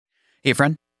Hey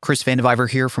friend, Chris Vandeviver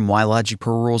here from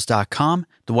WhyLogicProRules.com,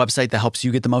 the website that helps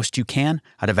you get the most you can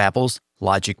out of Apple's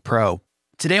Logic Pro.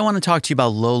 Today I want to talk to you about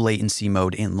low latency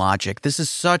mode in Logic. This is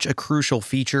such a crucial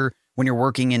feature when you're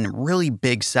working in really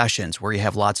big sessions where you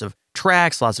have lots of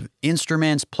tracks, lots of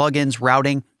instruments, plugins,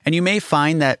 routing, and you may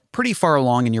find that pretty far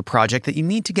along in your project that you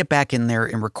need to get back in there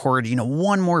and record,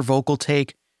 one more vocal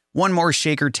take, one more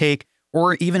shaker take,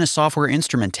 or even a software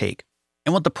instrument take.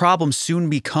 And what the problem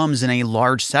soon becomes in a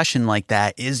large session like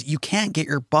that is you can't get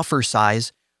your buffer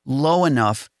size low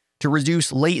enough to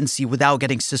reduce latency without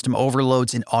getting system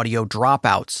overloads and audio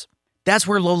dropouts. That's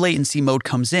where low latency mode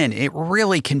comes in. It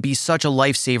really can be such a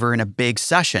lifesaver in a big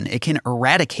session. It can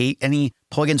eradicate any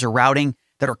plugins or routing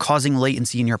that are causing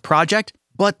latency in your project,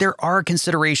 but there are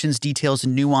considerations, details,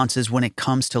 and nuances when it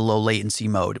comes to low latency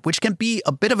mode, which can be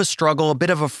a bit of a struggle, a bit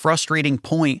of a frustrating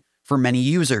point for many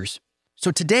users. So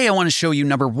today I want to show you,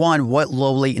 number one, what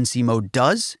low latency mode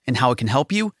does and how it can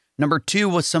help you. Number two,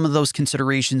 what some of those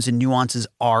considerations and nuances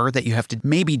are that you have to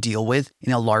maybe deal with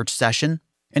in a large session.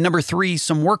 And number three,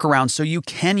 some workarounds so you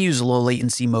can use low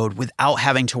latency mode without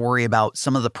having to worry about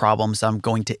some of the problems I'm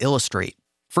going to illustrate.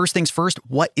 First things first,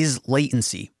 what is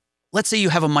latency? Let's say you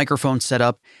have a microphone set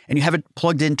up and you have it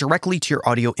plugged in directly to your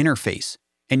audio interface.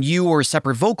 And you or a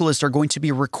separate vocalist are going to be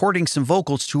recording some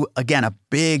vocals to, again, a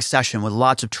big session with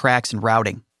lots of tracks and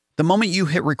routing. The moment you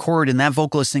hit record and that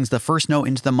vocalist sings the first note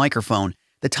into the microphone,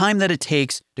 the time that it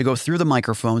takes to go through the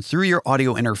microphone, through your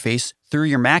audio interface, through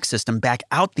your Mac system, back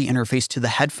out the interface to the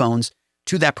headphones,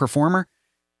 to that performer,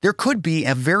 there could be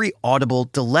a very audible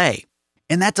delay.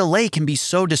 And that delay can be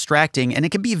so distracting and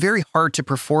it can be very hard to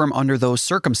perform under those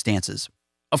circumstances.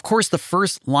 Of course, the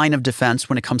first line of defense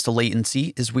when it comes to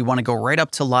latency is we want to go right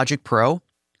up to Logic Pro,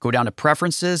 go down to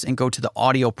Preferences, and go to the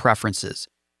Audio Preferences.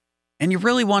 And you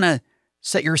really want to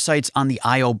set your sights on the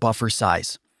I/O buffer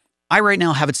size. I right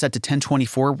now have it set to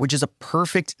 1024, which is a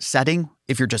perfect setting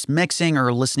if you're just mixing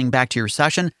or listening back to your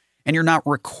session and you're not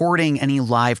recording any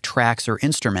live tracks or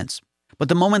instruments. But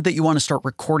the moment that you want to start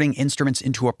recording instruments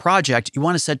into a project, you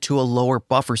want to set to a lower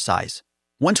buffer size.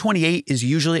 128 is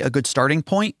usually a good starting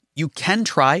point. You can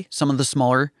try some of the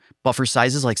smaller buffer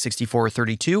sizes like 64 or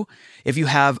 32 if you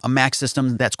have a Mac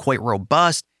system that's quite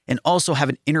robust and also have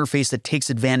an interface that takes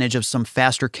advantage of some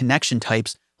faster connection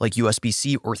types like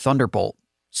USB-C or Thunderbolt.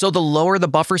 So the lower the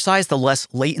buffer size, the less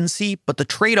latency, but the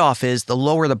trade-off is the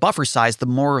lower the buffer size, the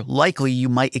more likely you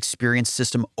might experience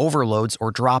system overloads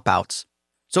or dropouts.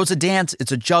 So it's a dance,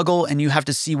 it's a juggle, and you have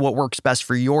to see what works best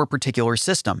for your particular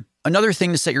system. Another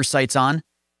thing to set your sights on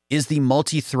is the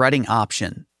multi-threading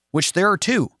option, which there are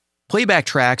two. Playback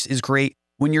tracks is great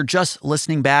when you're just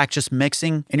listening back, just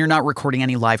mixing, and you're not recording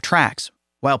any live tracks.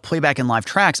 While playback and live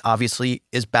tracks obviously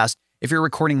is best if you're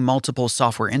recording multiple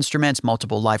software instruments,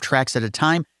 multiple live tracks at a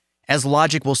time, as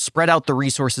Logic will spread out the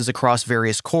resources across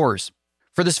various cores.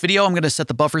 For this video, I'm going to set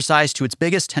the buffer size to its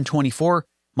biggest, 1024,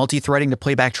 multi-threading to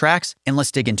playback tracks, and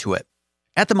let's dig into it.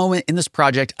 At the moment in this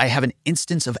project, I have an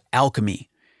instance of Alchemy.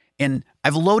 And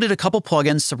I've loaded a couple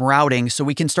plugins, some routing, so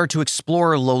we can start to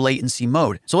explore low latency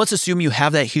mode. So let's assume you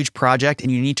have that huge project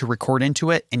and you need to record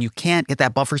into it and you can't get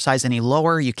that buffer size any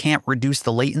lower, you can't reduce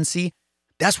the latency.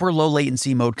 That's where low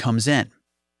latency mode comes in.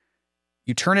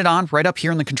 You turn it on right up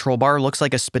here in the control bar, looks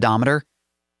like a speedometer.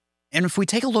 And if we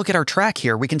take a look at our track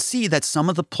here, we can see that some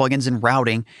of the plugins and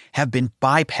routing have been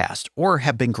bypassed or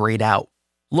have been grayed out.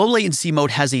 Low latency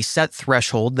mode has a set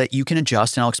threshold that you can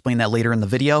adjust, and I'll explain that later in the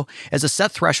video, as a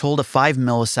set threshold of 5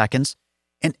 milliseconds,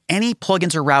 and any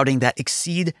plugins or routing that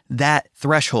exceed that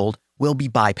threshold will be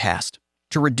bypassed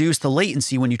to reduce the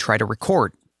latency when you try to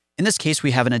record. In this case,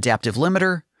 we have an adaptive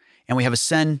limiter, and we have a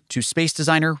send to Space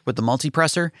Designer with the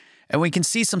multipressor, and we can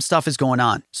see some stuff is going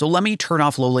on. So let me turn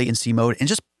off low latency mode and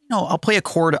just, I'll play a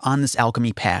chord on this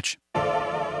Alchemy patch.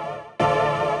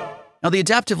 Now, the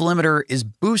adaptive limiter is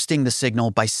boosting the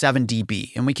signal by 7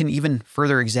 dB, and we can even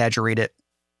further exaggerate it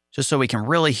just so we can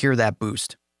really hear that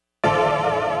boost.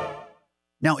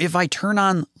 Now, if I turn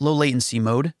on low latency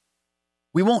mode,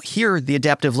 we won't hear the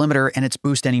adaptive limiter and its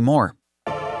boost anymore.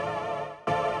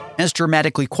 And it's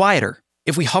dramatically quieter.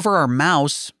 If we hover our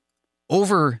mouse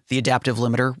over the adaptive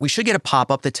limiter, we should get a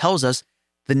pop-up that tells us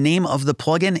the name of the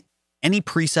plugin, any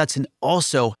presets, and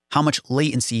also how much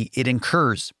latency it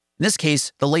incurs. In this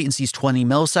case, the latency is 20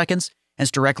 milliseconds and it's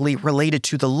directly related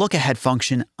to the look-ahead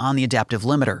function on the adaptive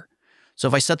limiter. So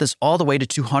if I set this all the way to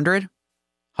 200,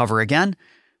 hover again,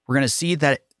 we're going to see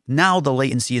that now the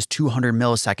latency is 200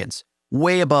 milliseconds,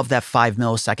 way above that 5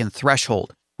 millisecond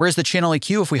threshold. Whereas the channel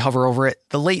EQ, if we hover over it,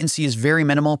 the latency is very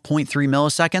minimal, 0.3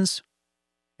 milliseconds.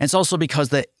 And it's also because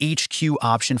the HQ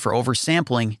option for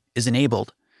oversampling is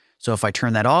enabled. So if I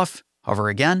turn that off, hover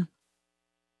again,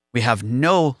 we have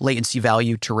no latency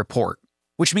value to report,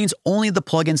 which means only the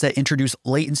plugins that introduce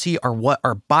latency are what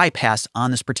are bypassed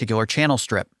on this particular channel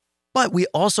strip. But we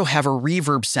also have a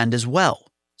reverb send as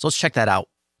well. So let's check that out.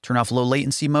 Turn off low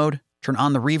latency mode, turn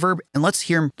on the reverb, and let's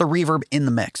hear the reverb in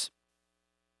the mix.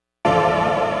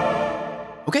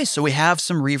 Okay, so we have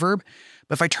some reverb,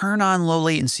 but if I turn on low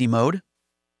latency mode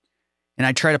and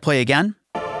I try to play again,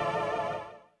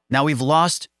 now we've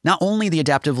lost not only the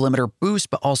adaptive limiter boost,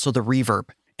 but also the reverb.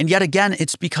 And yet again,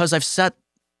 it's because I've set,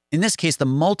 in this case, the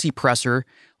multipressor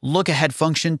look ahead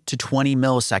function to 20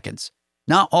 milliseconds.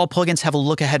 Not all plugins have a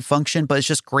look ahead function, but it's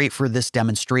just great for this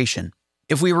demonstration.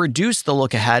 If we reduce the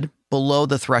look ahead below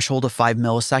the threshold of 5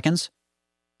 milliseconds,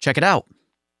 check it out.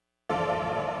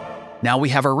 Now we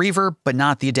have our reverb, but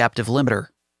not the adaptive limiter.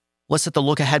 Let's set the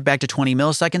look ahead back to 20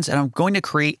 milliseconds, and I'm going to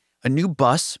create a new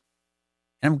bus,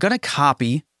 and I'm going to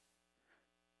copy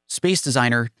Space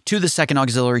Designer to the second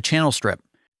auxiliary channel strip.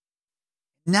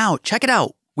 Now, check it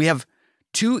out. We have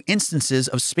two instances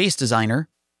of Space Designer,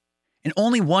 and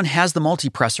only one has the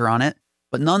multipressor on it,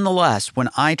 but nonetheless, when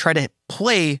I try to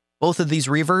play both of these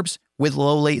reverbs with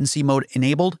low latency mode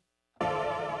enabled,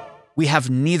 we have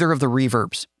neither of the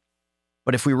reverbs.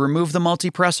 But if we remove the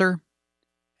multipressor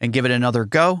and give it another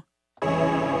go,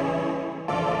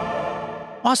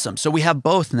 awesome. So we have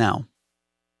both now,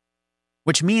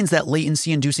 which means that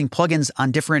latency-inducing plugins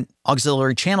on different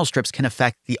auxiliary channel strips can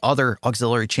affect the other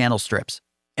auxiliary channel strips.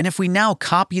 And if we now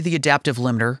copy the adaptive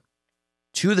limiter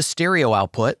to the stereo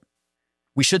output,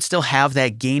 we should still have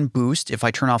that gain boost if I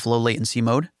turn off low latency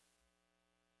mode.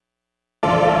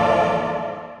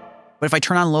 But if I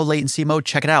turn on low latency mode,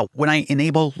 check it out. When I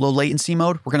enable low latency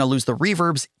mode, we're going to lose the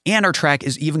reverbs, and our track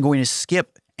is even going to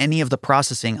skip any of the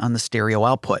processing on the stereo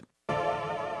output.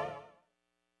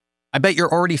 I bet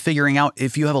you're already figuring out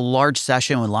if you have a large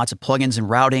session with lots of plugins and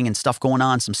routing and stuff going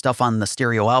on, some stuff on the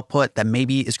stereo output that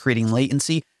maybe is creating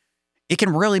latency, it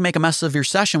can really make a mess of your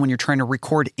session when you're trying to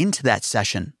record into that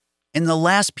session. And the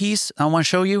last piece I want to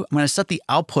show you, I'm going to set the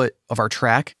output of our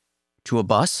track to a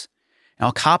bus, and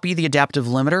I'll copy the adaptive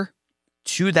limiter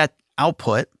to that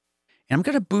output, and I'm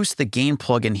going to boost the gain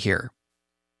plugin here.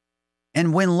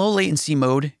 And when low latency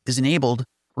mode is enabled,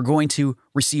 we're going to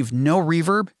receive no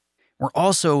reverb. We're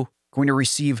also going to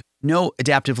receive no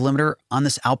adaptive limiter on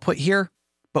this output here,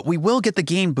 but we will get the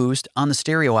gain boost on the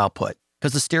stereo output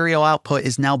because the stereo output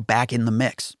is now back in the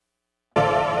mix.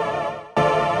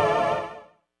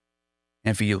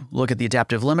 And if you look at the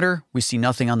adaptive limiter, we see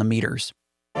nothing on the meters.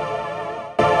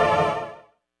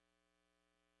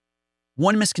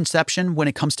 One misconception when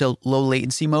it comes to low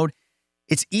latency mode,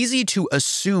 it's easy to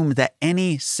assume that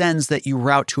any sends that you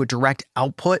route to a direct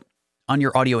output on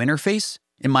your audio interface,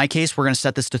 in my case, we're going to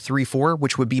set this to 3.4,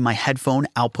 which would be my headphone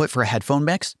output for a headphone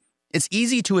mix. It's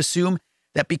easy to assume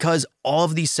that because all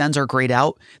of these sends are grayed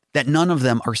out, that none of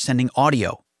them are sending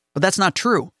audio. But that's not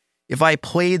true. If I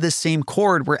play the same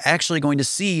chord, we're actually going to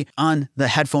see on the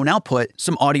headphone output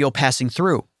some audio passing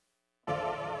through.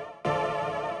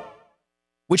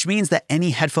 Which means that any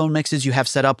headphone mixes you have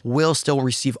set up will still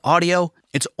receive audio.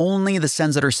 It's only the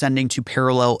sends that are sending to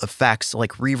parallel effects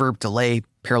like reverb, delay,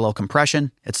 parallel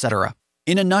compression, etc.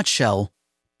 In a nutshell,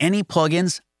 any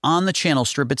plugins on the channel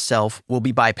strip itself will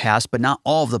be bypassed, but not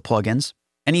all of the plugins.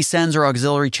 Any sends or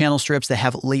auxiliary channel strips that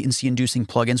have latency-inducing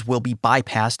plugins will be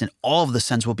bypassed, and all of the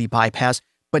sends will be bypassed,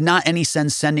 but not any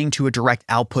sends sending to a direct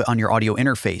output on your audio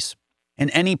interface. And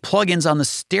any plugins on the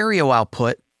stereo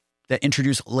output that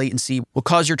introduce latency will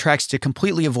cause your tracks to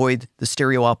completely avoid the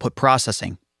stereo output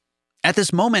processing. At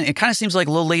this moment, it kind of seems like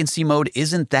low latency mode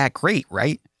isn't that great,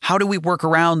 right? How do we work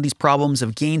around these problems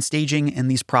of gain staging and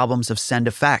these problems of send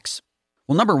effects?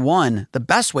 Well, number one, the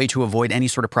best way to avoid any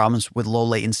sort of problems with low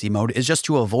latency mode is just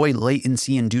to avoid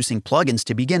latency-inducing plugins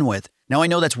to begin with. Now, I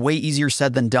know that's way easier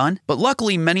said than done, but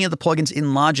luckily, many of the plugins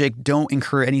in Logic don't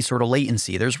incur any sort of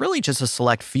latency. There's really just a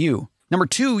select few. Number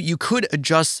two, you could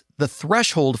adjust the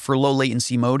threshold for low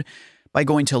latency mode by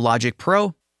going to Logic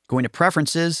Pro, going to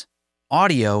Preferences,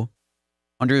 Audio,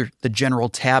 under the General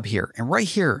tab here. And right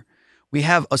here, we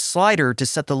have a slider to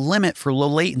set the limit for low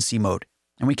latency mode.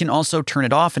 And we can also turn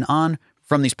it off and on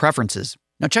from these preferences.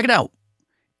 Now check it out.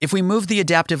 If we move the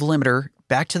adaptive limiter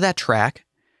back to that track,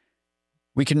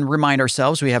 we can remind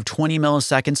ourselves we have 20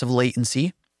 milliseconds of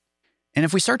latency. And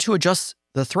if we start to adjust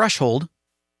the threshold,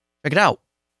 check it out.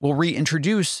 We'll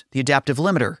reintroduce the adaptive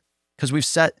limiter because we've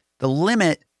set the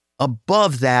limit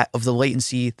above that of the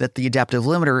latency that the adaptive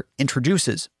limiter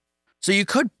introduces. So you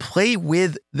could play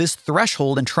with this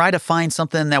threshold and try to find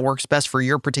something that works best for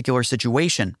your particular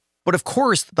situation. But of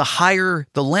course, the higher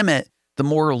the limit, the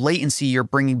more latency you're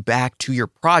bringing back to your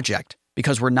project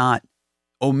because we're not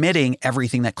omitting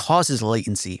everything that causes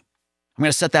latency. I'm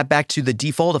going to set that back to the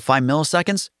default of 5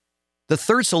 milliseconds. The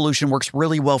third solution works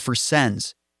really well for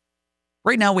sends.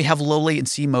 Right now we have low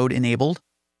latency mode enabled.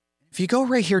 If you go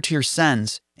right here to your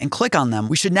sends and click on them,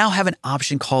 we should now have an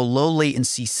option called low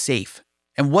latency safe.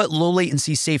 And what low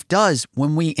latency safe does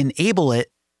when we enable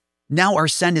it, now our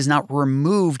send is not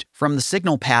removed from the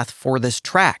signal path for this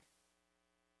track.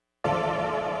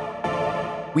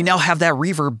 We now have that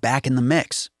reverb back in the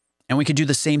mix. And we could do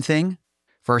the same thing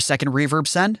for our second reverb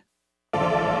send.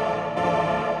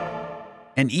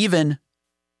 And even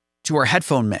to our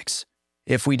headphone mix.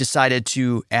 If we decided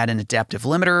to add an adaptive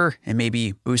limiter and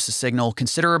maybe boost the signal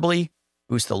considerably,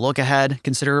 boost the look ahead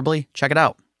considerably, check it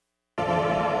out.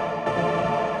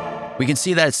 We can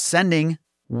see that it's sending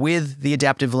with the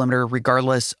adaptive limiter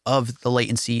regardless of the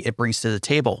latency it brings to the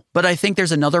table. But I think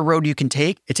there's another road you can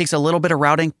take. It takes a little bit of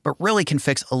routing, but really can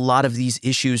fix a lot of these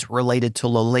issues related to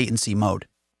low latency mode.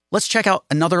 Let's check out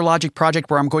another Logic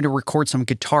project where I'm going to record some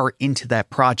guitar into that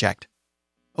project.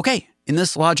 Okay, in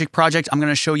this Logic project, I'm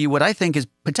going to show you what I think is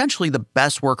potentially the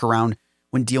best workaround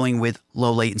when dealing with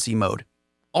low latency mode.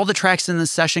 All the tracks in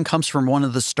this session comes from one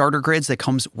of the starter grids that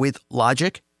comes with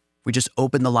Logic. If we just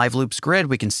open the Live Loops grid,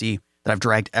 we can see that I've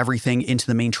dragged everything into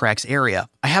the main tracks area.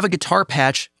 I have a guitar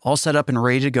patch all set up and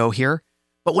ready to go here,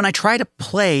 but when I try to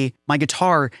play my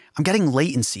guitar, I'm getting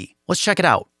latency. Let's check it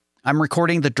out. I'm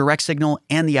recording the direct signal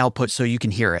and the output so you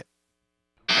can hear it.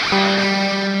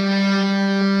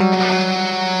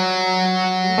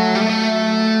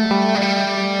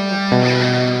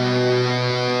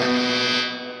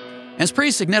 And it's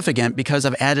pretty significant because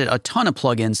I've added a ton of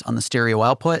plugins on the stereo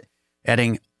output,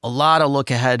 adding a lot of look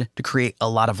ahead to create a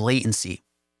lot of latency.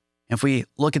 If we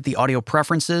look at the audio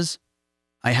preferences,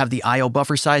 I have the I/O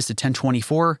buffer size to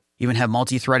 1024, even have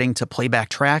multi-threading to playback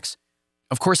tracks.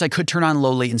 Of course, I could turn on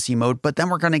low latency mode, but then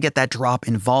we're going to get that drop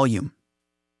in volume.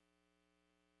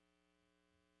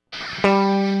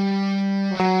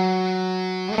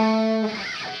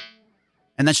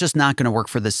 And that's just not going to work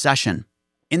for this session.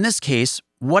 In this case,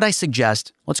 what I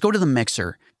suggest, let's go to the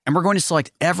mixer, and we're going to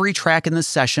select every track in this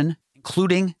session,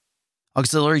 including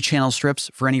auxiliary channel strips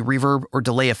for any reverb or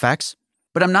delay effects.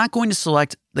 But I'm not going to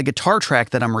select the guitar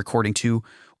track that I'm recording to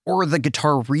or the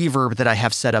guitar reverb that I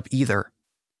have set up either.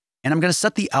 And I'm going to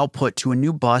set the output to a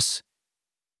new bus,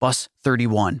 bus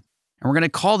 31. And we're going to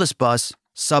call this bus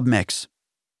submix.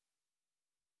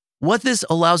 What this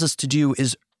allows us to do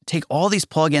is take all these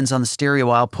plugins on the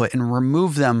stereo output and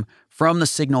remove them from the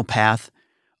signal path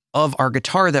of our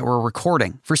guitar that we're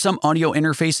recording. For some audio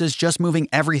interfaces, just moving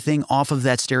everything off of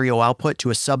that stereo output to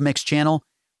a submix channel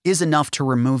is enough to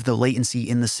remove the latency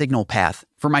in the signal path.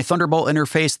 For my Thunderbolt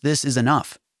interface, this is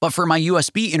enough. But for my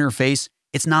USB interface,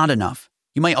 it's not enough.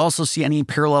 You might also see any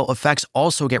parallel effects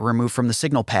also get removed from the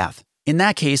signal path. In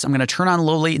that case, I'm going to turn on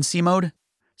low latency mode,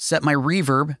 set my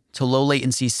reverb to low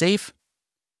latency safe.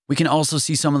 We can also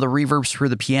see some of the reverbs for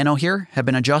the piano here have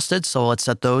been adjusted, so let's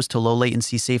set those to low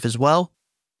latency safe as well.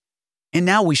 And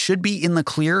now we should be in the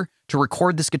clear to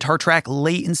record this guitar track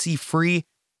latency free.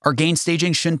 Our gain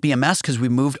staging shouldn't be a mess because we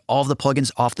moved all of the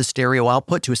plugins off the stereo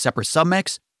output to a separate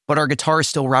submix, but our guitar is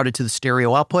still routed to the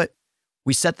stereo output.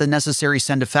 We set the necessary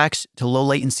send effects to low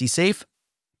latency safe,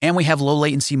 and we have low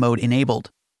latency mode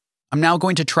enabled. I'm now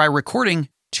going to try recording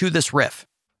to this riff.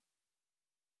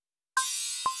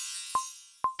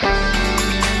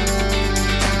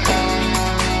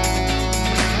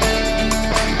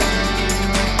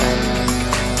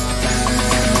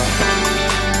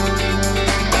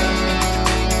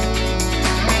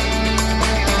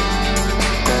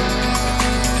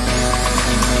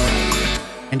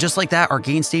 And just like that, our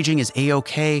gain staging is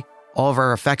A-OK. All of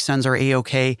our effect sends are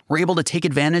A-OK. We're able to take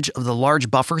advantage of the large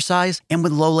buffer size, and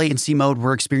with low latency mode,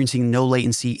 we're experiencing no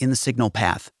latency in the signal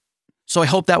path. So I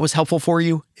hope that was helpful for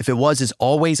you. If it was, as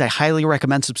always, I highly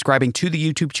recommend subscribing to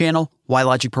the YouTube channel, Why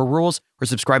Logic Pro Rules, or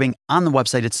subscribing on the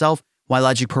website itself,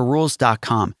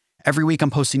 whylogicprorules.com. Every week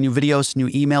I'm posting new videos, new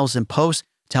emails, and posts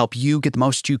to help you get the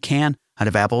most you can out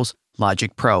of Apple's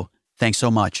Logic Pro. Thanks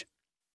so much.